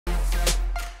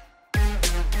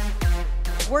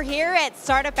We're here at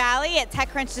Startup Alley at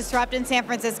TechCrunch Disrupt in San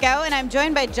Francisco, and I'm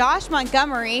joined by Josh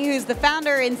Montgomery, who's the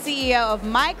founder and CEO of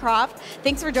Mycroft.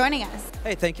 Thanks for joining us.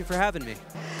 Hey, thank you for having me.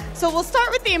 So we'll start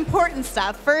with the important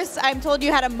stuff. First, I'm told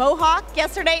you had a mohawk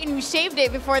yesterday and you shaved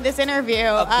it before this interview.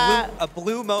 A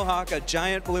blue mohawk, a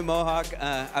giant blue mohawk.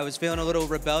 I was feeling a little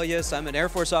rebellious. I'm an Air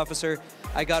Force officer.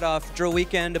 I got off drill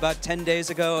weekend about 10 days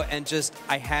ago and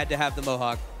I had to have the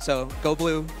mohawk. So go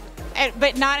blue.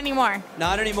 But not anymore.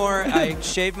 Not anymore. I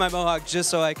shaved my mohawk just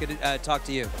so I could talk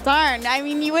to you. Darn. I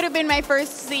mean, you would have been my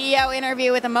first CEO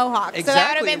interview with a mohawk. Exactly. So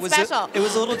that would have been special. It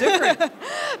was a little different.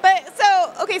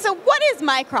 So what is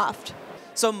Mycroft?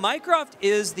 So Mycroft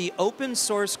is the open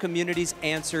source community's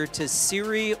answer to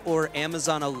Siri or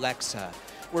Amazon Alexa.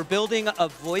 We're building a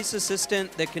voice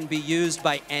assistant that can be used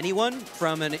by anyone,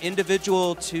 from an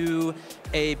individual to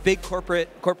a big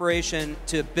corporation,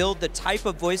 to build the type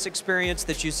of voice experience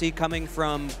that you see coming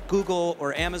from Google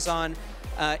or Amazon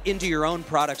into your own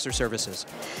products or services.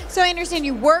 So I understand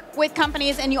you work with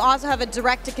companies and you also have a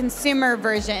direct-to-consumer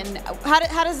version.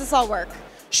 How does this all work?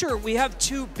 Sure, we have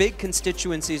two big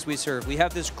constituencies we serve. We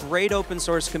have this great open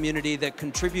source community that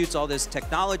contributes all this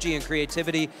technology and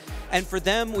creativity, and for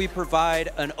them we provide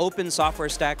an open software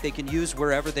stack they can use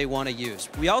wherever they want to use.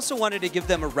 We also wanted to give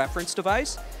them a reference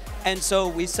device, and so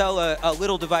we sell a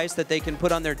little device that they can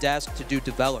put on their desk to do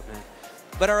development.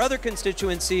 But our other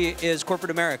constituency is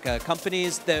corporate America,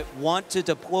 companies that want to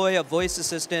deploy a voice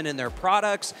assistant in their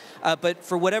products, but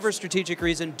for whatever strategic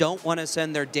reason don't want to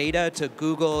send their data to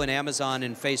Google and Amazon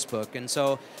and Facebook. And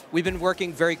so we've been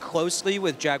working very closely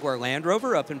with Jaguar Land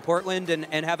Rover up in Portland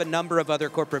and have a number of other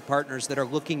corporate partners that are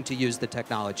looking to use the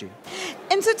technology.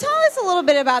 And so tell us a little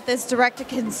bit about this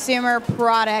direct-to-consumer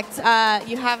product.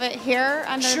 You have it here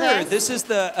under this? Sure. This is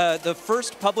the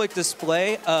first public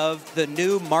display of the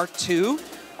new Mark II.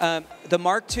 The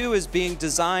Mark II is being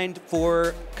designed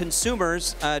for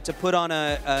consumers to put on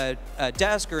a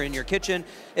desk or in your kitchen.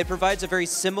 It provides a very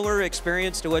similar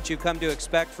experience to what you've come to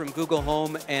expect from Google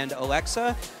Home and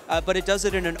Alexa, but it does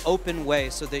it in an open way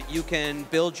so that you can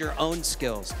build your own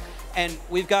skills. And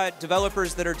we've got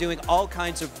developers that are doing all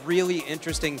kinds of really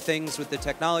interesting things with the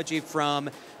technology, from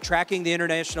tracking the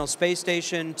International Space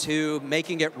Station to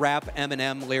making it rap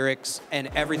Eminem lyrics and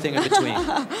everything in between.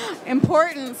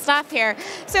 Important stuff here.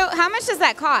 So how much does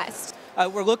that cost?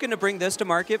 We're looking to bring this to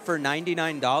market for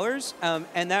 $99,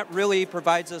 and that really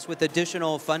provides us with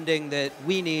additional funding that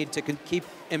we need to keep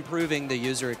improving the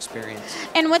user experience.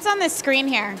 And what's on this screen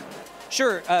here?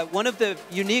 Sure. One of the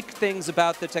unique things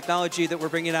about the technology that we're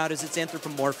bringing out is it's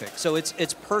anthropomorphic. So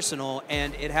it's personal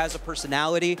and it has a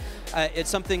personality. It's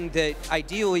something that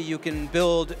ideally you can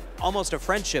build almost a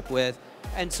friendship with.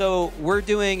 And so we're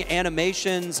doing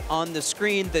animations on the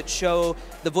screen that show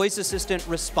the voice assistant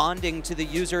responding to the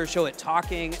user, show it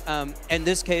talking. In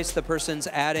this case, the person's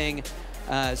adding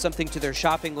something to their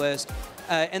shopping list.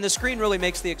 And the screen really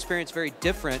makes the experience very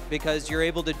different because you're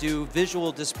able to do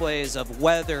visual displays of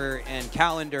weather and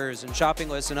calendars and shopping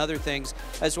lists and other things,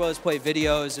 as well as play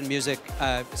videos and music.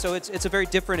 So it's a very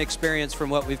different experience from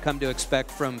what we've come to expect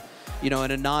from,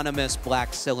 an anonymous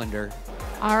black cylinder.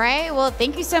 All right. Well,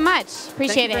 thank you so much.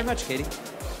 Appreciate it. Thank you very much,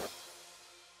 Katie.